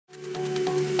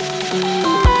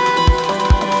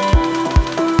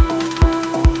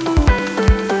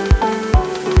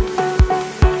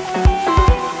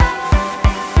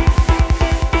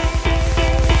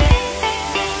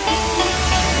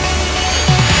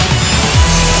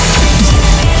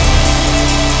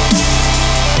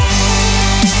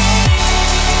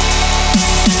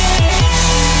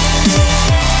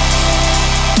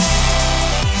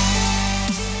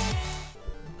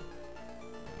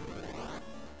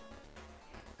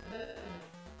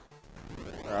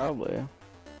Probably.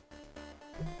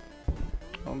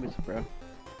 Don't be surprised.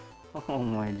 Oh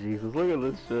my Jesus, look at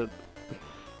this shit.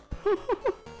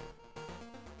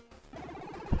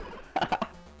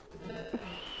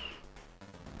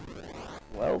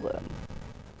 Well then.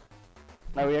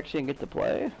 Now we actually get to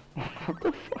play? What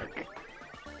the fuck?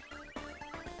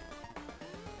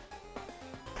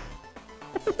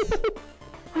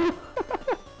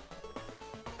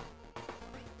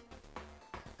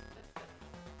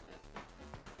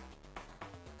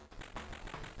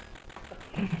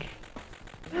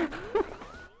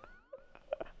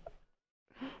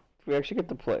 We actually get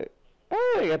to play.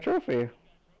 Oh, I got a trophy.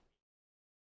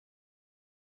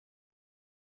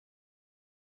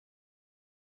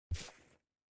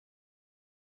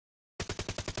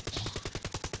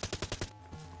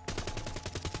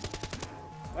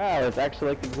 Wow, it's actually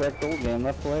like the exact old game.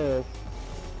 Let's play this.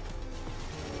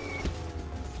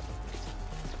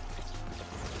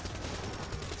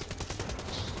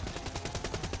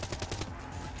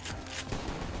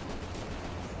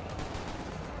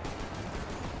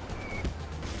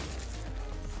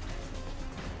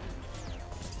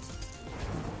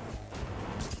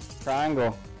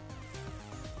 Triangle.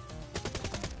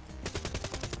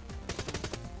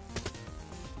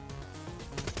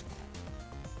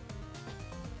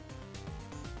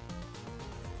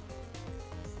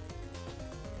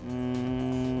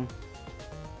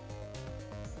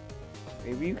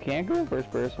 Maybe you can't go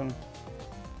first person.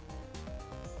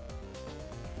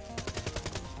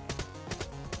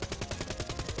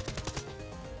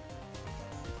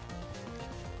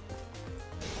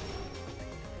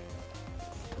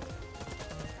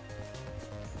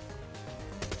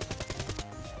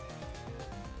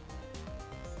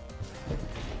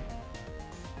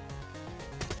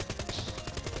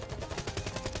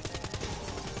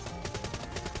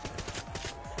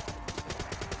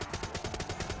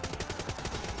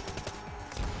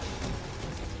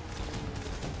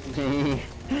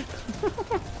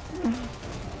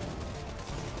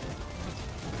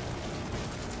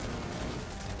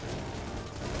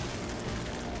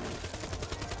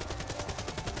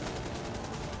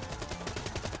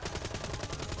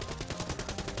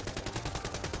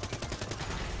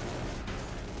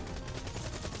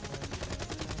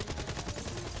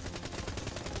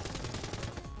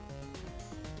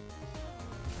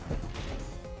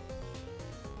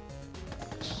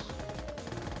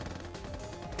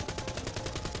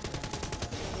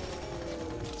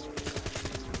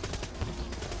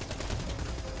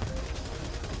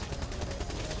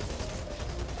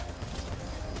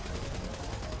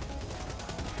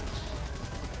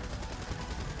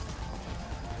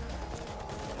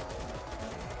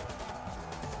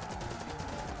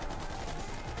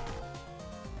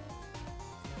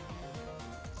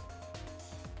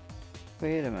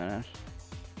 Wait a minute.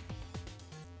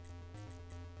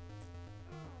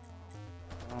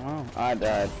 Oh, I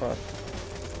died. Fuck.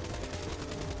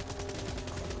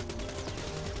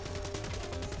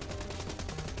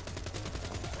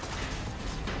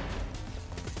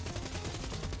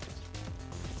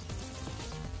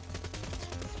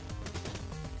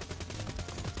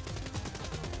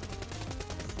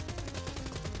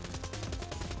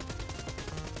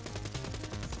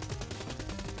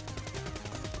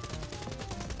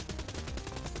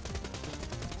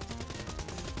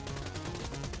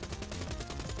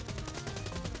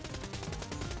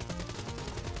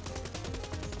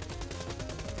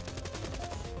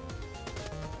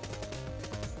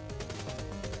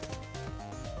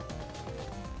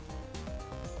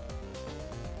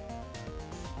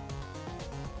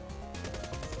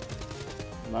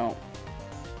 No.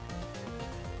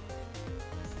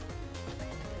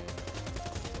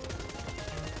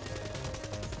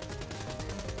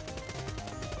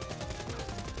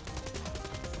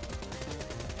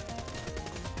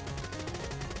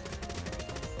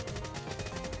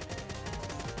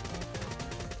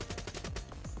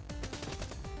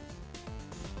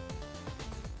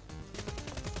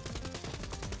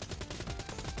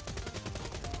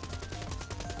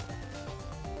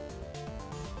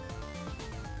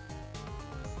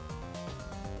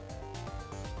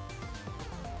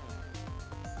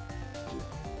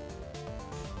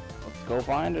 Go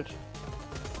find it.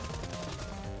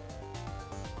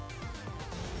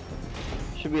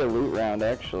 Should be a loot round,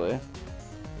 actually.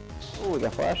 Oh, we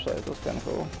got flashlights. That's kind of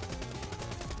cool.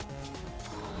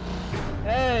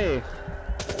 Hey!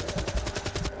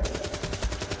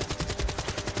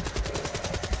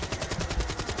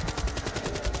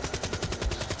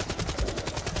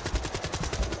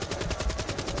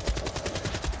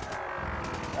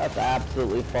 That's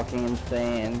absolutely fucking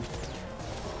insane.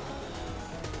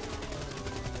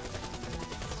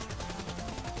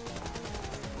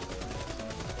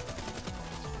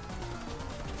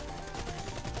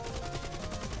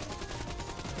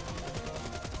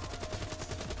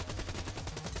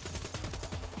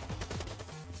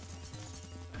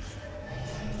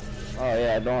 Oh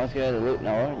yeah, don't let's get the loot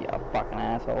now, you fucking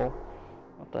asshole.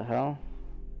 What the hell?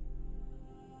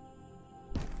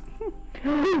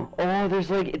 Oh,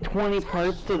 there's like 20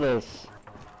 parts to this.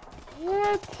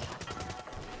 What?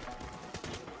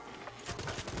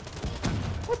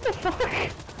 What the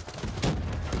fuck?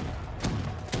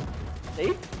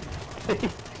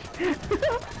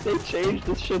 They changed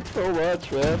this shit so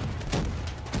much, man.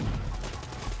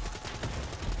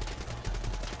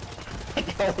 I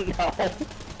don't know.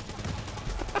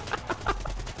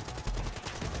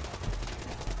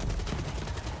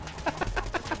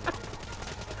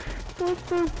 What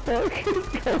the fuck is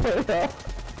going on?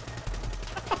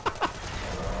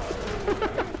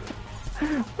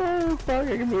 Oh fuck,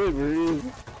 I can really breathe.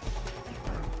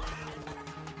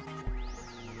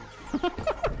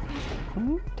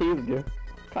 Teased you.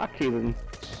 Cock teasing.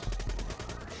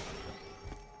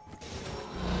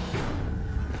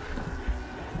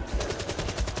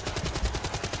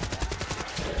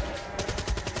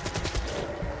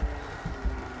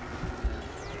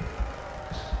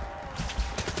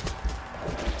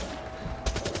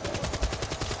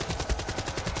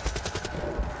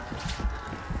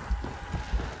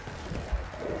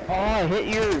 Oh, hit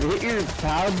your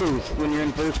power boost when you're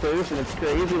in first person. It's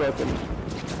crazy looking.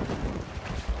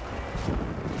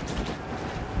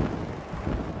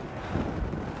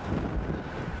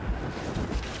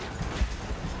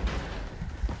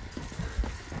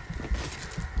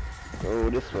 Go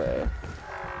this way.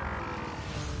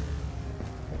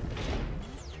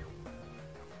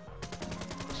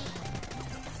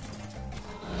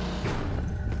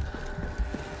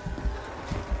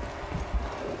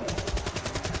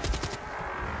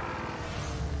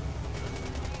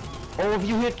 Oh, if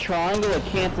you hit triangle, it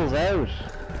cancels out.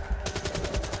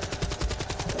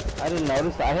 I didn't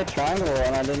notice that. I hit triangle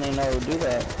and I didn't even know it would do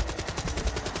that.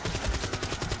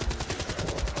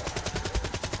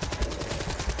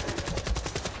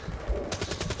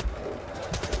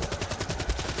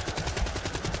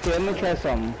 Okay, I'm gonna try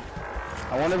something.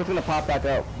 I wonder if it's gonna pop back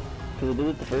up. Because it did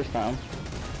it the first time.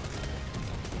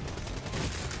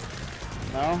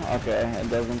 No? Okay, it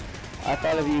doesn't. I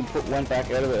thought if you went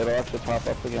back out of it, it'll actually pop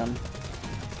up again.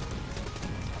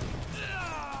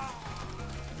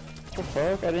 What the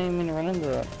fuck? I didn't even mean to run into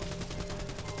that.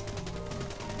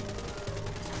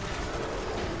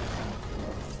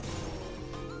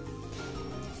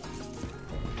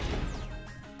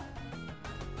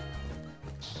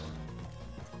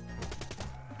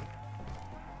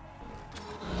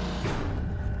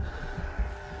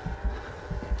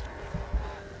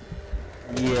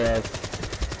 Yes.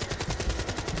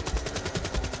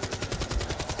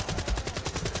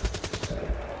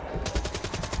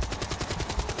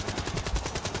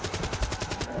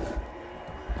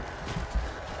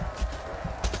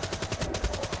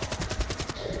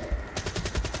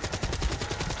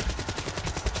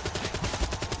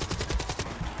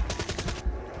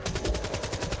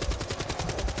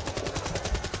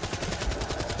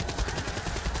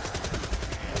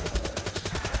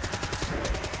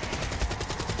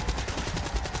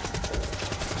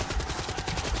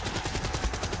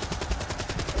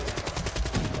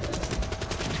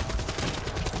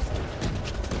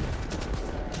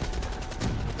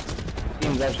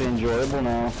 Game's actually enjoyable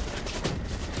now.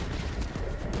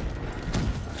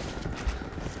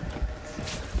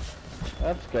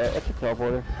 That's good. That's a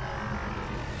teleporter.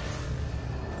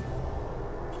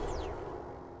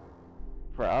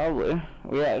 Probably.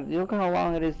 Yeah, look how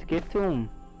long it is to get to him.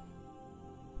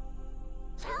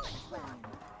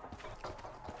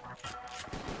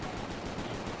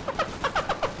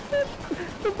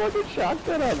 The fucking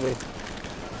shotgun on me.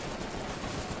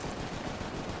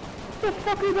 What the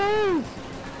fuck are those?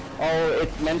 Oh,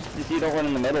 it's meant to so you don't run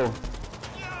in the middle.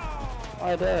 Oh,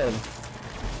 I did.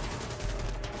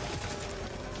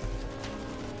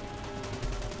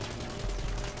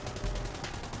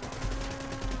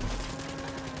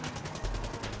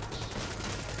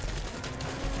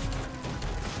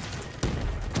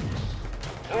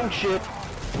 Oh shit!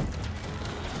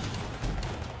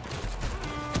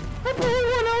 I blew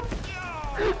one up!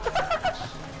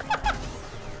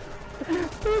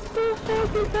 What the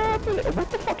fuck is happening? What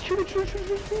the fuck? Shoot it, shoot, shoot,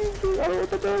 shoot, shoot, shoot. I don't know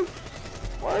what that does.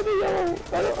 Why are they yellow?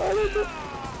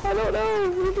 I don't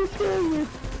know. What is scaring me?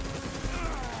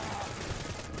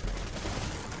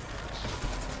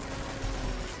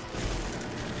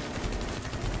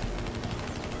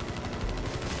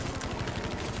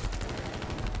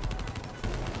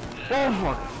 Oh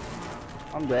fuck.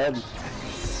 I'm dead.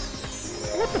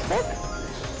 What the fuck?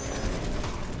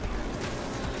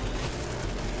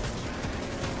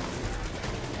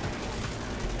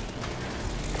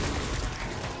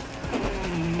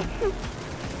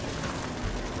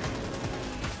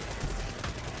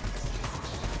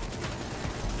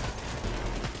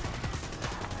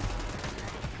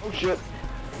 Oh shit.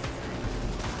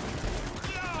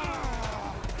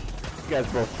 You guys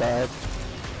both died.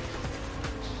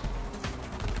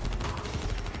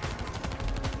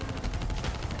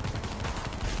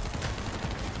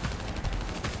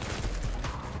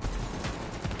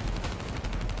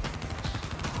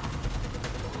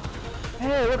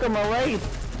 Hey, look at my right.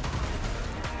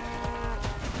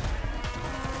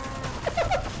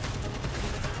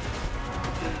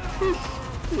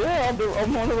 Yeah,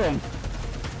 I'm one of them.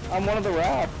 I'm one of the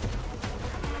rafts.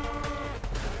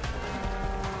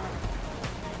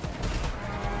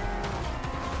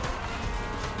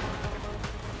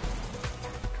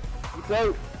 Peace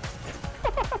out.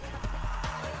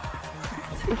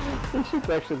 This shit's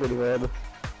actually pretty bad.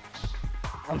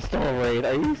 I'm still afraid.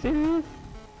 Are you serious?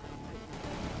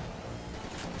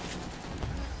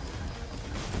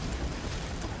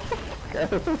 Are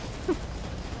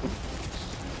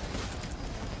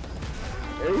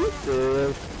you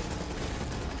serious?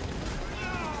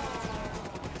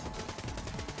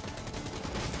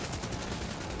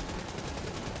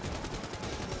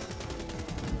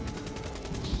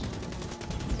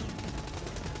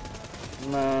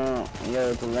 No, you gotta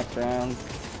go to the next round.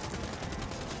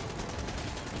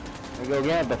 We go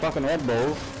get the fucking Red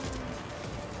Bulls.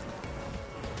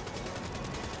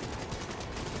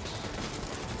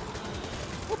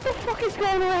 What the fuck is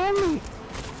going on me?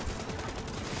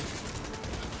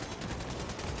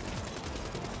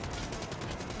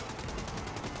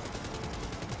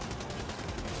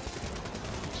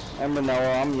 Remember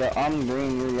Noah, I'm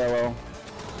green, you're yellow.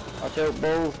 Watch out,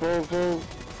 bulls, bulls, bulls.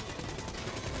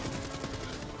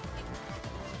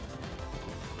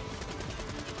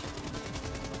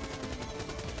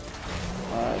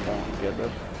 I don't get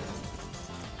this.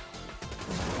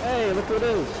 Hey, look who it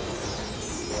is.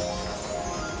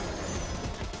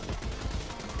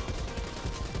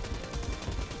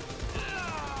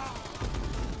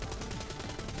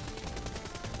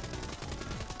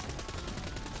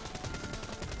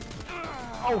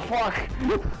 Oh fuck!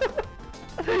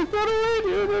 Run away,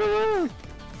 dude, run away!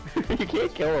 You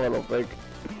can't kill him, I don't think.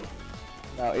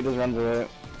 No, he just runs away.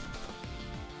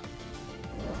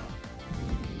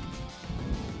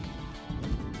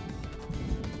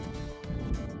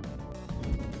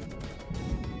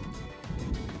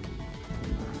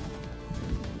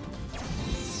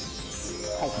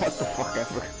 Oh, what the fuck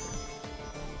ever.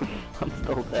 I'm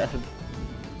still dead.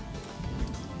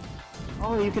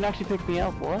 Oh, you can actually pick me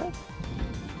up, what?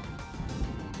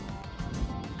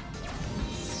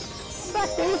 Back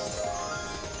there.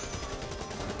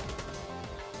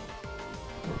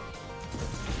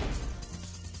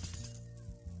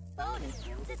 Bonus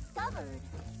room discovered.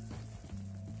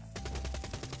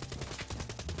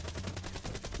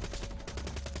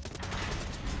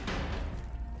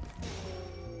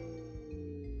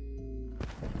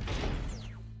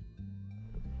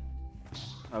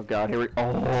 Oh god, here we-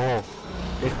 oh!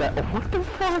 Is that- oh, what the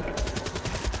fuck?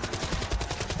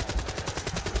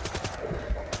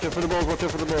 Watch out for the balls, watch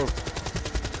out for the balls.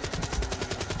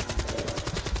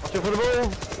 Watch out for the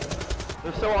balls!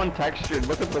 They're so untextured,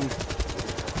 look at them.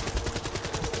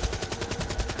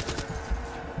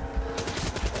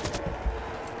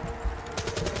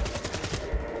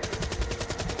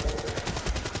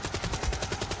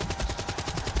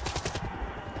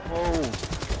 Whoa.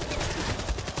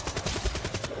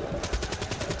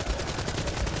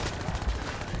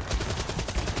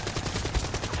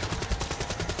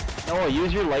 Oh,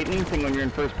 use your lightning thing when you're in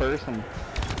first person.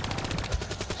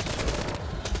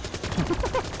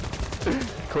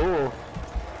 Cool.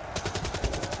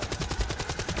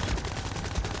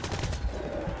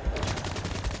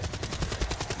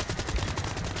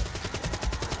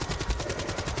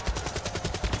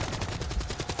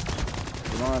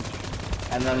 Launch.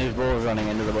 And then there's bulls running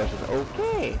into the bushes.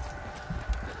 Okay.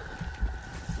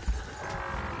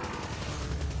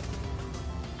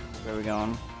 Where are we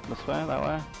going? This way? That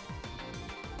way?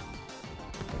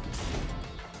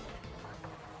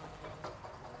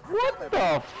 What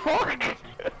the fuck?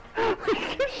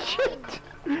 Shit!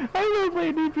 I don't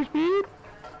play Need for Speed!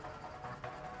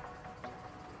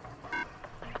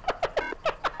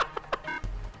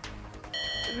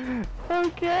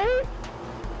 Okay!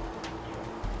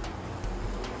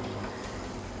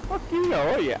 Fuck you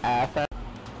know, you ass.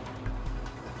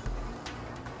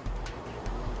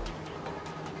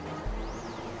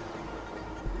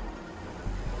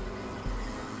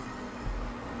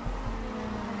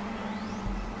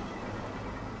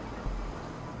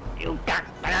 You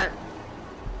cocksucker!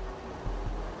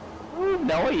 Oh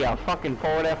no, you fucking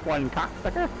Ford F1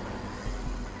 cocksucker!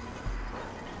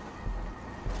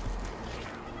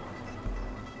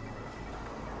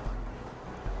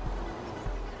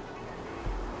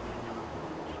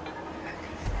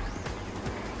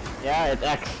 Yeah, it's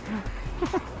X.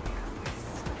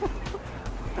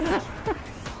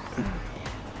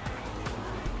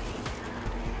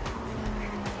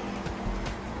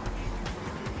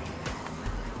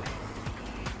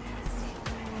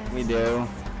 We do.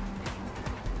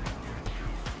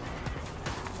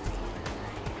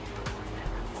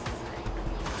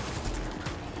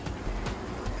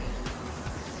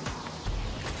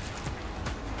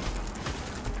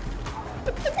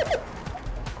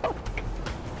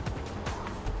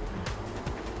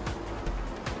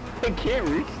 I can't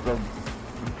reach them.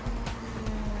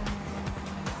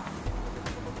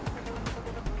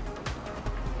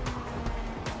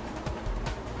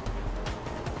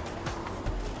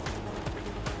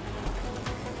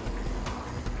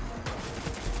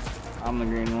 I'm the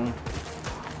green one.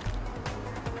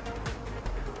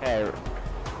 Hey,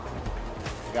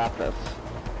 got this.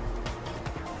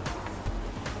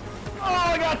 Oh,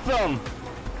 I got some!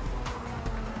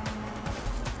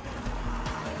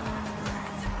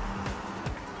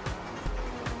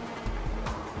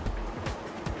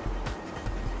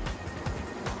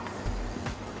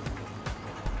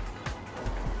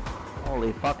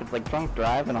 Holy fuck, it's like drunk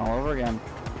driving all over again.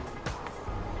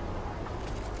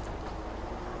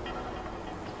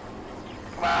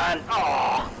 Come on!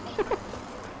 Oh!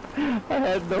 I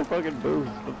had no fucking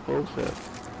boost. That's bullshit.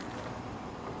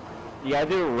 You gotta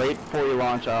do it right before you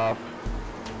launch off.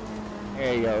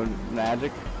 There you go,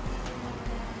 magic.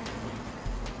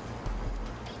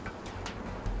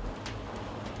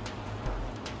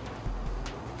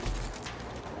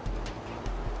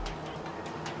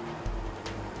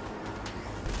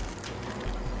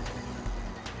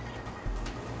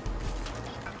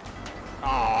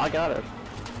 Oh, I got it.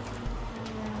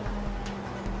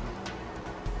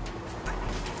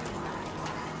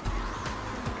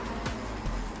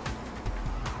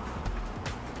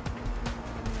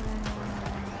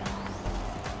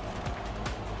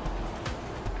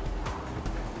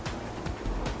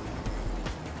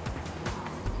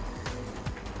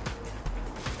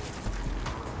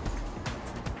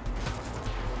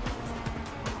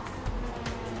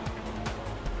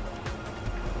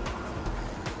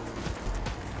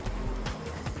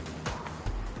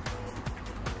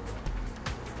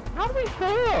 How do we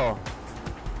fail?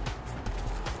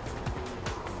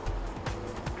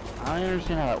 I don't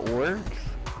understand how that works.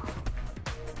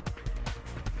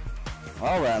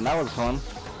 Well then, that was fun.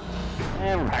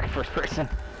 And we're back first person.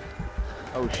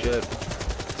 Oh shit.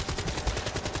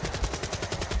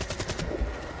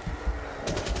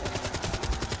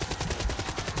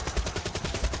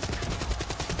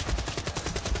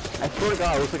 I swear to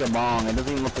God, it looks like a bong. It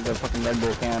doesn't even look like a fucking Red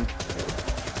Bull can.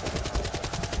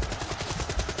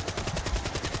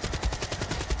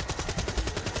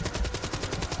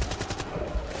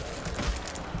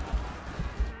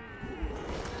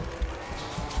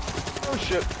 Oh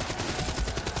shit.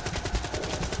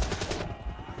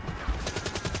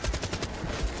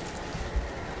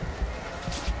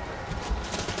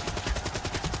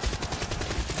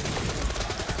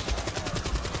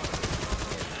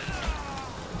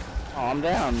 Oh, I'm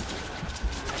down.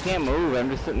 I can't move, I'm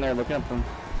just sitting there looking at them.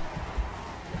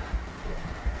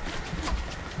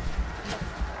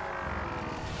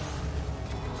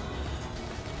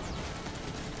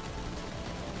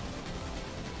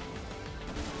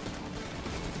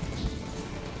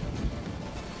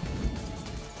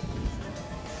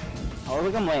 Oh,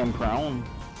 look, I'm laying prone.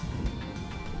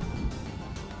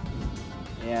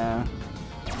 Yeah.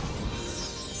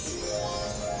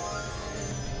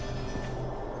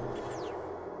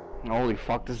 Holy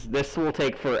fuck, this will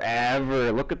take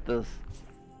forever. Look at this.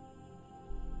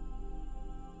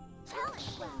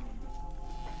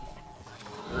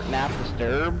 Nap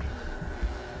disturbed.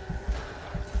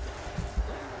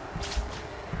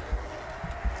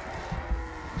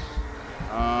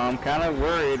 I'm kind of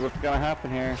worried what's gonna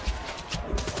happen here.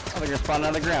 Oh, they're gonna spawn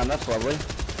on the ground. That's lovely.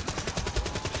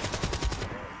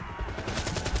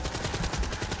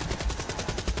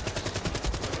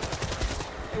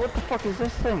 Hey, what the fuck is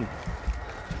this thing?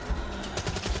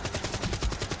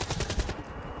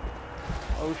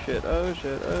 Oh shit, oh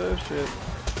shit, oh shit.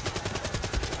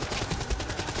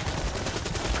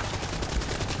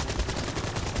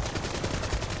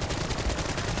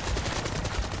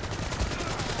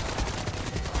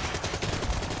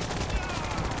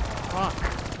 Fuck.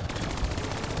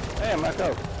 Hey, I'm back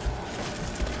up.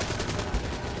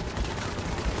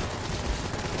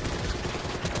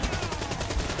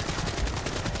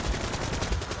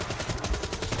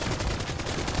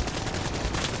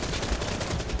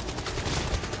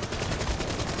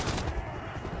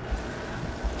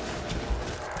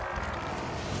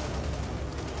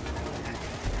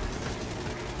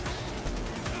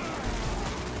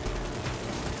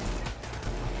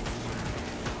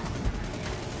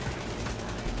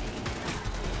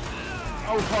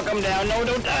 Oh fuck, I'm down. No,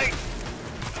 don't die.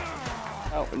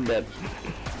 Oh, I'm dead.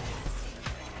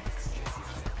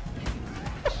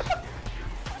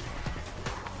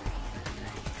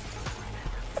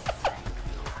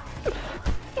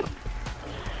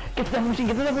 Get to that machine,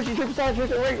 get to that machine, triple side,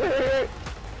 right.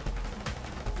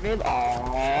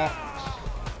 Aww.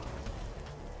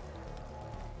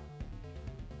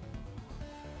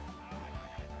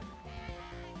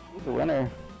 Who's the winner?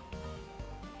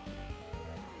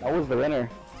 That was the winner.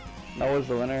 That was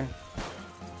the winner.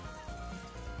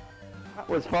 That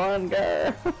was fun,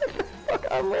 guys. Fuck,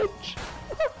 I'm rich.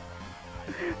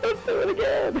 Let's do it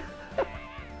again.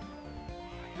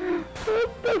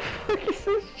 What the fuck is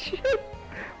this shit?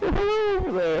 What's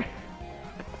over there?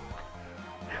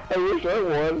 I wish I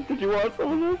won. Did you want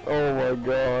some of this? Oh my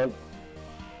god.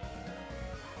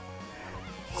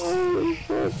 Holy shit.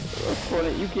 That's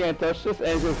funny. You can't touch this, and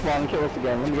it's gonna spawn and kill us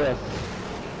again. Let me guess.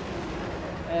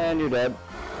 And you're dead.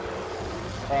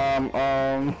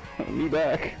 Me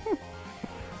back.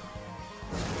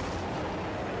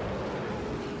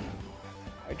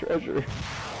 My treasure.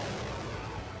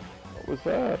 What was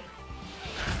that?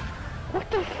 What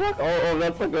the fuck? Oh,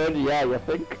 that's a good, yeah, you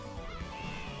think?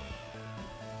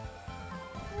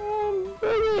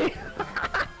 Baby!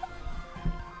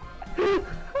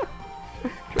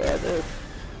 Try this.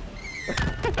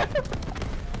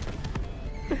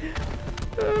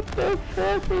 What the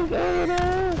fuck is going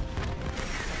on?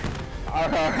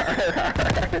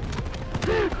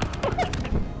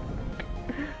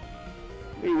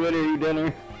 We would eat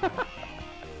dinner.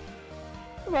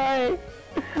 Bye.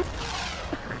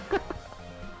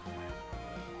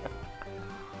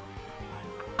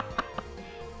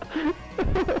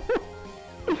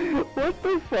 What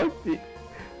the fuck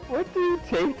what do you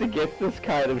take to get this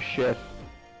kind of shit?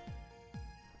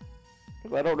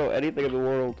 Because I don't know anything in the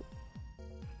world.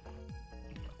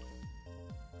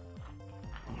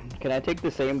 Can I take the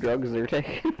same drugs they're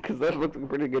taking? Because that looks like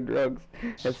pretty good drugs.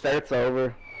 It starts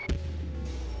over.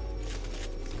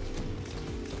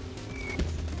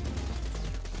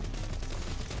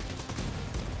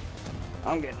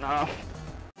 I'm getting off.